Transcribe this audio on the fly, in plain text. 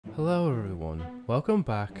Hello everyone, welcome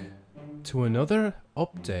back to another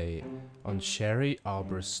update on Sherry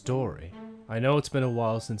Aweber's story. I know it's been a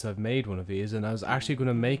while since I've made one of these, and I was actually going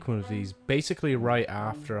to make one of these basically right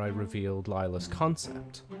after I revealed Lila's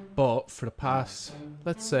concept. But for the past,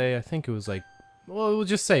 let's say, I think it was like, well, we'll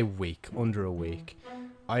just say week, under a week,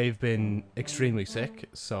 I've been extremely sick,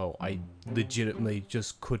 so I legitimately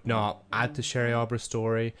just could not add to Sherry Aweber's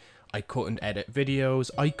story. I couldn't edit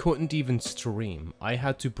videos, I couldn't even stream. I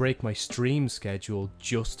had to break my stream schedule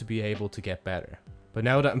just to be able to get better. But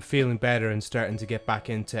now that I'm feeling better and starting to get back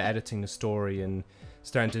into editing the story and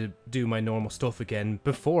starting to do my normal stuff again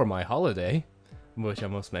before my holiday, which I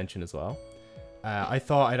must mention as well, I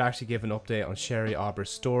thought I'd actually give an update on Sherry Aweber's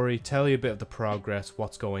story, tell you a bit of the progress,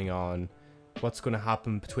 what's going on, what's going to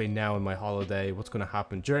happen between now and my holiday, what's going to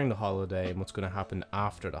happen during the holiday, and what's going to happen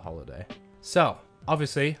after the holiday. So,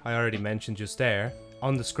 obviously, I already mentioned just there,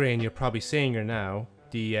 on the screen you're probably seeing her now,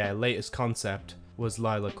 the latest concept was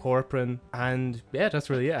Lila Corcoran, and yeah, that's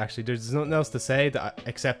really it actually. There's nothing else to say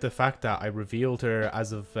except the fact that I revealed her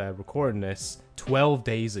as of recording this 12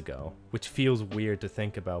 days ago, which feels weird to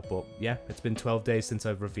think about, but yeah, it's been 12 days since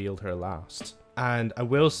I've revealed her last. And I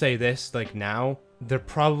will say this, like now, there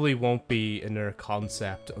probably won't be another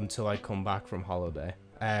concept until I come back from holiday.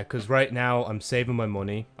 Because right now I'm saving my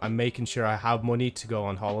money, I'm making sure I have money to go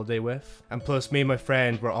on holiday with, and plus me and my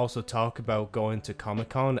friend were also talking about going to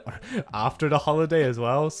Comic-Con after the holiday as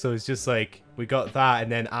well, so it's just like, we got that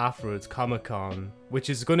and then afterwards Comic-Con,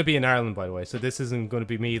 which is going to be in Ireland by the way, so this isn't going to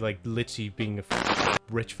be me like literally being a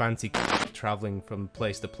rich fancy traveling from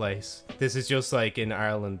place to place. This is just like in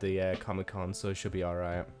Ireland, the Comic-Con, so it should be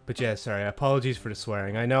alright. But yeah, sorry, apologies for the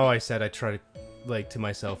swearing. I know I said I'd try to, like to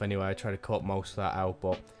myself anyway, I try to cut most of that out,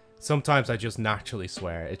 but sometimes I just naturally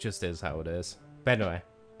swear. It just is how it is. But anyway,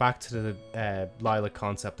 back to the Lila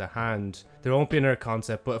concept at hand. There won't be another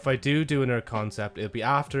concept, but if I do another concept, it'll be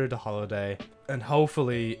after the holiday, and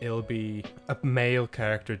hopefully it'll be a male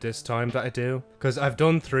character this time that I do, because I've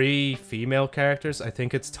done 3 female characters. I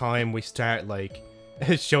think it's time we start like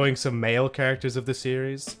showing some male characters of the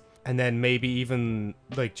series. And then maybe even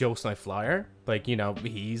like Joe Snipe Flyer, like, you know,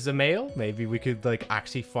 he's a male. Maybe we could like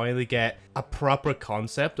actually finally get a proper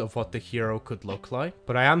concept of what the hero could look like.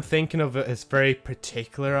 But I am thinking of a very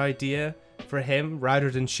particular idea for him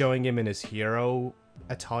rather than showing him in his hero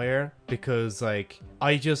attire, because like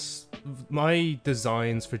my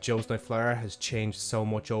designs for Joe Snipe Flyer has changed so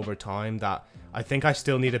much over time that I think I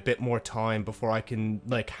still need a bit more time before I can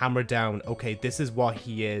like hammer down, okay, this is what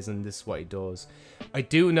he is and this is what he does. I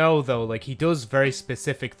do know though, like he does very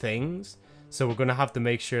specific things, so we're gonna have to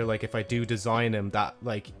make sure like if I do design him that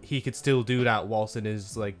like he could still do that whilst in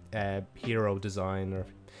his like hero design or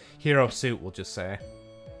hero suit, we'll just say.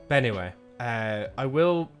 But anyway, I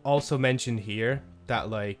will also mention here that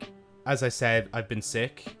like, as I said, I've been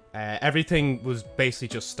sick. Everything was basically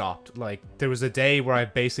just stopped. Like there was a day where I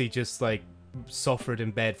basically just like suffered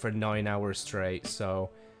in bed for 9 hours straight, so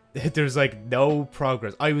there's like no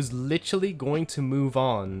progress. I was literally going to move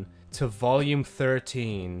on to volume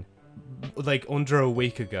 13 like under a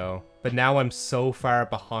week ago, but now I'm so far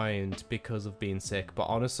behind because of being sick. But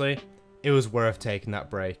honestly, it was worth taking that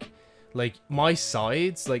break. Like my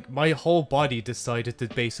sides, like my whole body decided to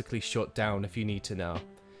basically shut down, if you need to know.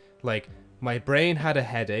 Like my brain had a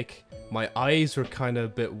headache, my eyes were kind of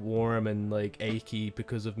a bit warm and like achy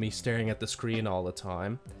because of me staring at the screen all the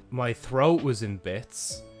time. My throat was in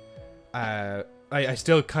bits. I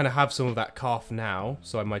still kind of have some of that cough now,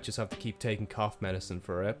 so I might just have to keep taking cough medicine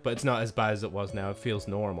for it, but it's not as bad as it was now. It feels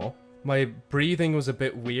normal. My breathing was a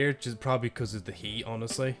bit weird, just probably because of the heat,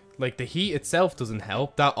 honestly. Like, the heat itself doesn't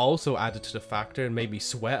help. That also added to the factor and made me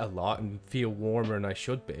sweat a lot and feel warmer than I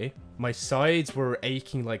should be. My sides were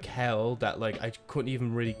aching like hell that, like, I couldn't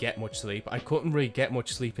even really get much sleep. I couldn't really get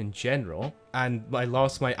much sleep in general. And I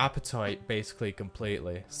lost my appetite, basically,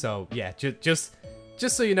 completely. So, yeah, just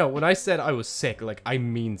so you know, when I said I was sick, like, I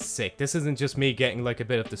mean sick. This isn't just me getting, like, a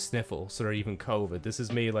bit of the sniffles or even COVID. This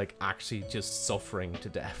is me, like, actually just suffering to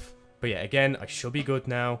death. But yeah, again, I should be good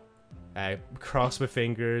now. Cross my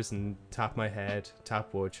fingers and tap my head.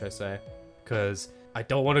 Tap wood, should I say. Because I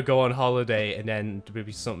don't want to go on holiday and then there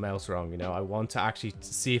be something else wrong, you know? I want to actually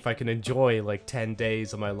see if I can enjoy, like, 10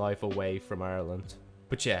 days of my life away from Ireland.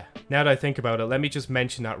 But yeah, now that I think about it, let me just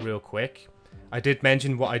mention that real quick. I did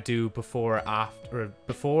mention what I do before,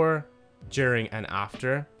 during, and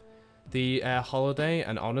after the holiday.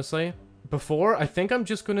 And honestly, before, I think I'm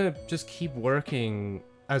just gonna keep working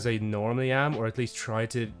as I normally am, or at least try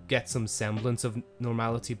to get some semblance of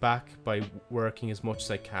normality back by working as much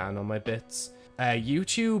as I can on my bits.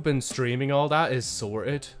 YouTube and streaming, all that is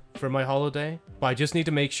sorted. for my holiday. But I just need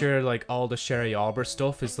to make sure like all the Sherry Aweber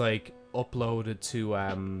stuff is like uploaded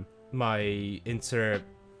to my insert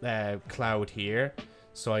cloud here,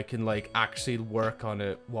 so I can like actually work on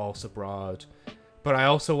it whilst abroad. But I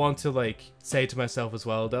also want to like say to myself as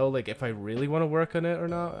well though, like if I really want to work on it or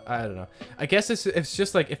not, I don't know. I guess it's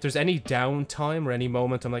just like if there's any downtime or any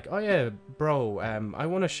moment I'm like, oh yeah, bro, I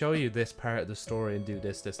want to show you this part of the story and do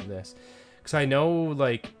this, this, and this. Because I know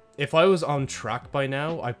like if I was on track by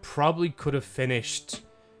now, I probably could have finished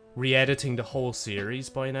re-editing the whole series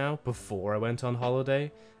by now before I went on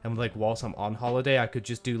holiday. And like whilst I'm on holiday, I could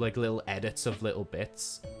just do like little edits of little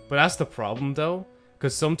bits. But that's the problem though.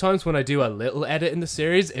 Because sometimes when I do a little edit in the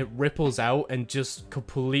series, it ripples out and just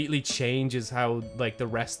completely changes how, like, the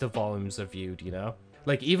rest of volumes are viewed, you know?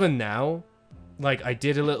 Like, even now, like, I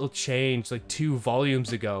did a little change, like, 2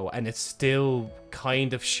 volumes ago, and it's still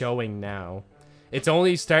kind of showing now. It's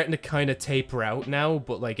only starting to kind of taper out now,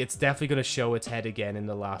 but, like, it's definitely going to show its head again in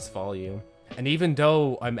the last volume. And even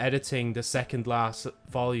though I'm editing the second last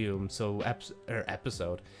volume, so,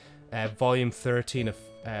 episode, volume 13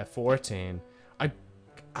 of 14,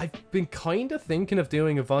 I've been kind of thinking of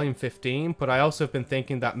doing a volume 15, but I also have been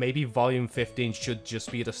thinking that maybe volume 15 should just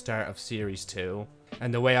be the start of series 2.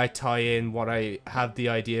 And the way I tie in what I have the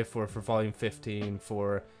idea for volume 15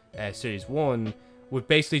 for series 1 would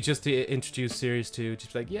basically just to introduce series 2,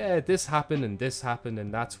 just like, yeah, this happened and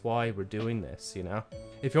that's why we're doing this, you know?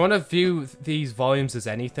 If you want to view these volumes as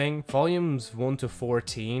anything, volumes 1 to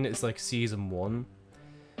 14 is like season 1.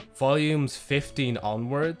 Volumes 15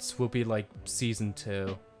 onwards will be like season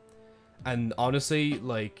 2. And honestly,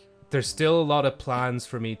 like, there's still a lot of plans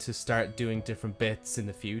for me to start doing different bits in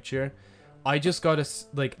the future. I just gotta,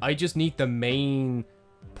 like, I just need the main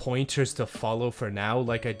pointers to follow for now,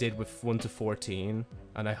 like I did with 1 to 14.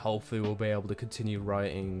 And I hopefully will be able to continue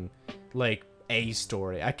writing, like, a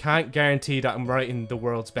story. I can't guarantee that I'm writing the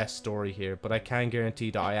world's best story here, but I can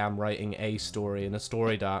guarantee that I am writing a story, and a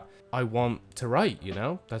story that I want to write, you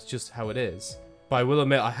know? That's just how it is. But I will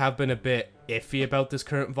admit, I have been a bit iffy about this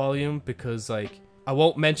current volume, because, like, I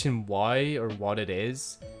won't mention why or what it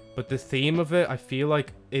is, but the theme of it, I feel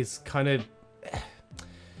like, is kind of...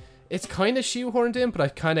 It's kind of shoehorned in, but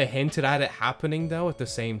I've kind of hinted at it happening, though, at the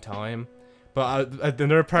same time. But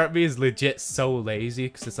another part of me is legit so lazy,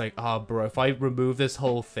 because it's like, oh, bro, if I remove this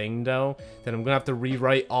whole thing, though, then I'm going to have to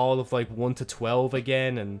rewrite all of, like, 1 to 12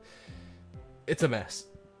 again, and it's a mess.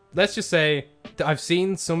 Let's just say that I've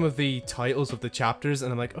seen some of the titles of the chapters,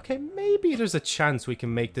 and I'm like, okay, maybe there's a chance we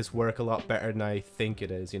can make this work a lot better than I think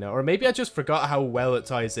it is, you know? Or maybe I just forgot how well it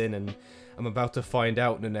ties in, and I'm about to find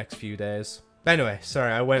out in the next few days. But anyway,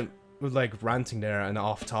 sorry, I went, like, ranting there and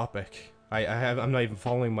off topic. I'm not even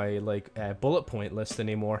following my, like, bullet point list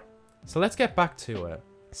anymore. So let's get back to it.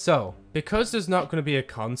 So, because there's not going to be a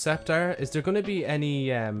concept art, is there going to be any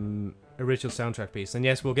original soundtrack piece? And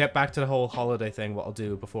yes, we'll get back to the whole holiday thing, what I'll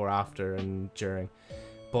do before, after, and during.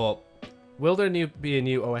 But will there be a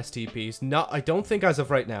new OST piece? I don't think as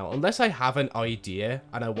of right now. Unless I have an idea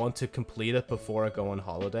and I want to complete it before I go on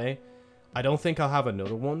holiday, I don't think I'll have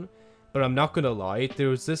another one. But I'm not going to lie, there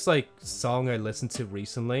was this, like, song I listened to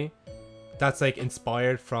recently that's, like,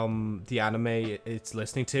 inspired from the anime it's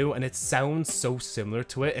listening to, and it sounds so similar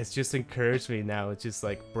to it. It's just encouraged me now. It's just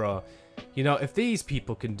like, bro, you know, if these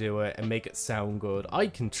people can do it and make it sound good, I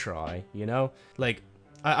can try, you know? Like,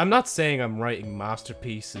 I'm not saying I'm writing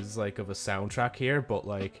masterpieces, like, of a soundtrack here, but,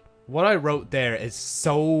 like, what I wrote there is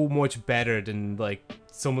so much better than, like,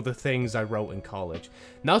 some of the things I wrote in college.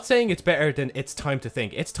 Not saying it's better than It's Time to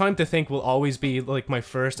Think. It's Time to Think will always be, like, my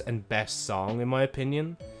first and best song, in my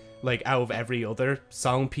opinion. Like, out of every other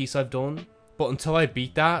song piece I've done. But until I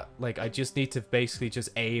beat that, like, I just need to basically just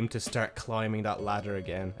aim to start climbing that ladder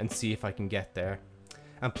again and see if I can get there.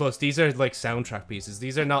 And plus, these are, like, soundtrack pieces.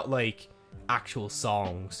 These are not, like, actual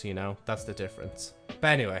songs, you know? That's the difference. But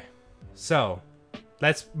anyway, so,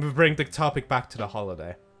 let's bring the topic back to the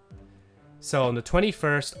holiday. So, on the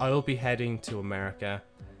 21st, I will be heading to America,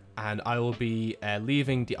 and I will be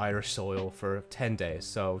leaving the Irish soil for 10 days,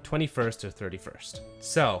 so 21st or 31st.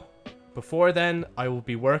 So, before then, I will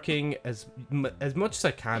be working as much as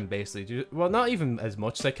I can, basically. Well, not even as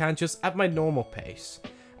much as I can, just at my normal pace.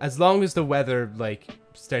 As long as the weather, like,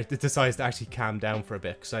 decides to actually calm down for a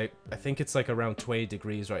bit, because I think it's, like, around 20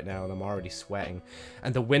 degrees right now, and I'm already sweating.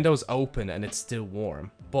 And the window's open, and it's still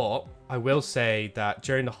warm. But, I will say that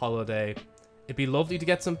during the holiday, it'd be lovely to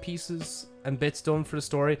get some pieces and bits done for the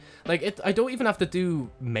story. Like, I don't even have to do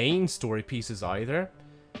main story pieces either.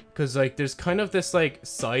 Because, like, there's kind of this, like,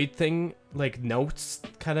 side thing, like, notes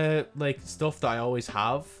kind of, like, stuff that I always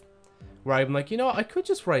have. where I'm like, you know, I could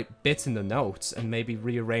just write bits in the notes and maybe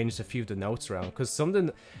rearrange a few of the notes around. Because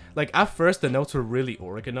something, like, at first the notes were really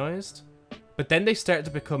organized, but then they started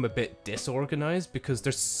to become a bit disorganized because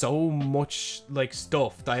there's so much, like,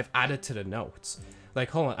 stuff that I've added to the notes.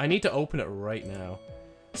 Like, hold on, I need to open it right now.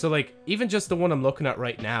 So, like, even just the one I'm looking at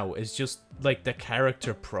right now is just, like, the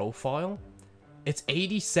character profile. It's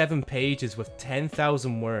 87 pages with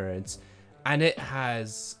 10,000 words. And it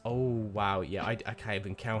has, oh wow, yeah, I can't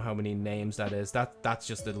even count how many names that is. That's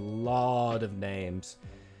just a lot of names.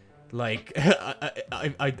 Like,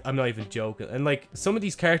 I'm not even joking. And like, some of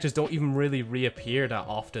these characters don't even really reappear that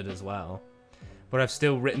often as well. But I've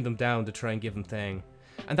still written them down to try and give them thing.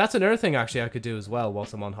 And that's another thing actually I could do as well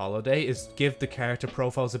whilst I'm on holiday, is give the character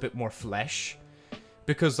profiles a bit more flesh.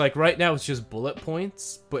 Because like right now it's just bullet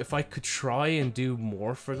points, but if I could try and do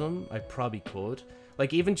more for them, I probably could.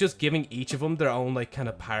 Like, even just giving each of them their own, like, kind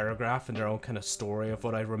of paragraph and their own kind of story of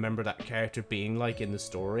what I remember that character being like in the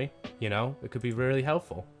story, you know? It could be really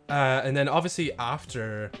helpful. And then, obviously,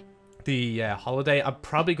 after the holiday, I'm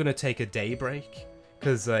probably going to take a day break.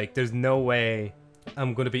 Because, like, there's no way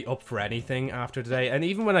I'm going to be up for anything after today. And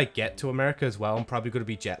even when I get to America as well, I'm probably going to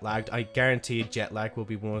be jet-lagged. I guarantee jet-lag will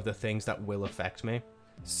be one of the things that will affect me.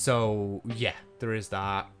 So, yeah, there is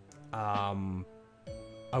that.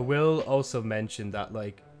 I will also mention that,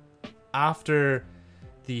 like, after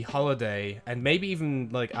the holiday, and maybe even,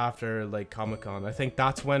 like, after, like, Comic-Con, I think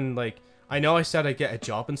that's when, like, I know I said I'd get a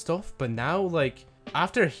job and stuff, but now, like,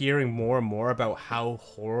 after hearing more and more about how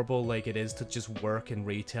horrible, like, it is to just work in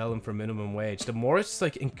retail and for minimum wage, the more it's,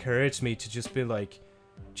 like, encouraged me to just be, like,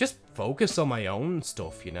 just focus on my own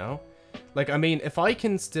stuff, you know? Like, I mean, if I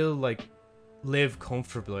can still, like, live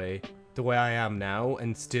comfortably the way I am now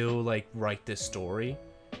and still, like, write this story,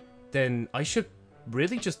 then I should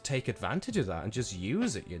really just take advantage of that and just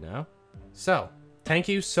use it, you know? So, thank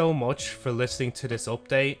you so much for listening to this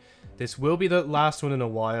update. This will be the last one in a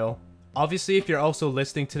while. Obviously, if you're also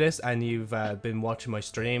listening to this and you've been watching my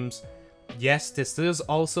streams, yes, this does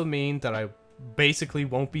also mean that I basically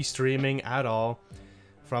won't be streaming at all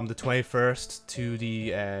from the 21st to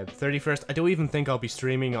the 31st. I don't even think I'll be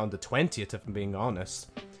streaming on the 20th, if I'm being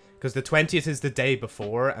honest. Because the 20th is the day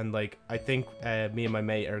before, and, like, I think me and my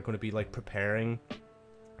mate are going to be, like, preparing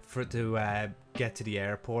to get to the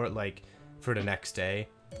airport, like, for the next day.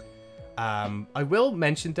 I will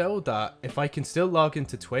mention, though, that if I can still log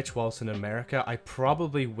into Twitch whilst in America, I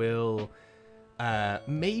probably will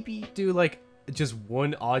maybe do, like, just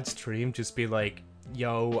one odd stream, just be like,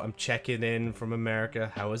 yo, I'm checking in from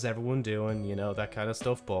America, how is everyone doing, you know, that kind of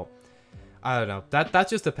stuff. But I don't know, that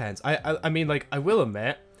just depends. I mean, like, I will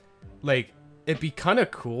admit, like, it'd be kind of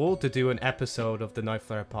cool to do an episode of the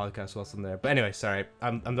Nightflyer podcast whilst I'm there. But anyway, sorry,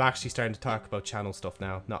 I'm actually starting to talk about channel stuff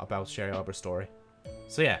now, not about Sherry Aweber's story.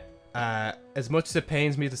 So yeah, as much as it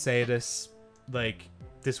pains me to say this, like,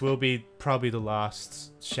 this will be probably the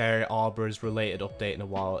last Sherry Aweber's related update in a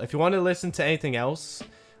while. If you want to listen to anything else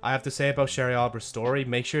I have to say about Sherry Aweber's story,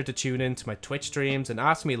 make sure to tune in to my Twitch streams and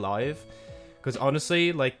ask me live. Because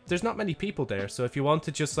honestly, like, there's not many people there. So if you want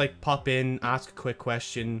to just, like, pop in, ask a quick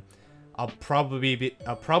question, I'll probably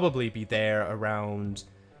be there around,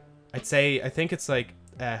 I think it's like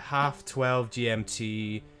 12:30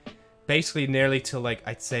 GMT, basically nearly till, like,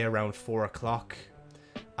 I'd say around 4 o'clock,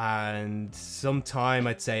 and sometime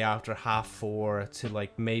I'd say after 4:30 to,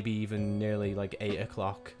 like, maybe even nearly, like, 8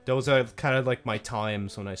 o'clock. Those are kind of, like, my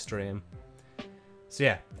times when I stream. So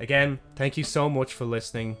yeah, again, thank you so much for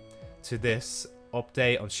listening to this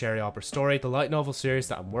update on Sherry Aweber's story, the light novel series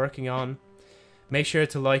that I'm working on. Make sure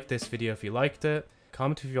to like this video if you liked it,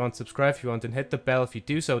 comment if you want, subscribe if you want, and hit the bell if you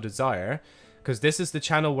do so desire, because this is the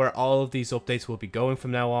channel where all of these updates will be going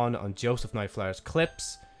from now on Joseph Nightflyer's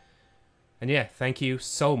clips. And yeah, thank you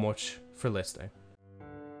so much for listening.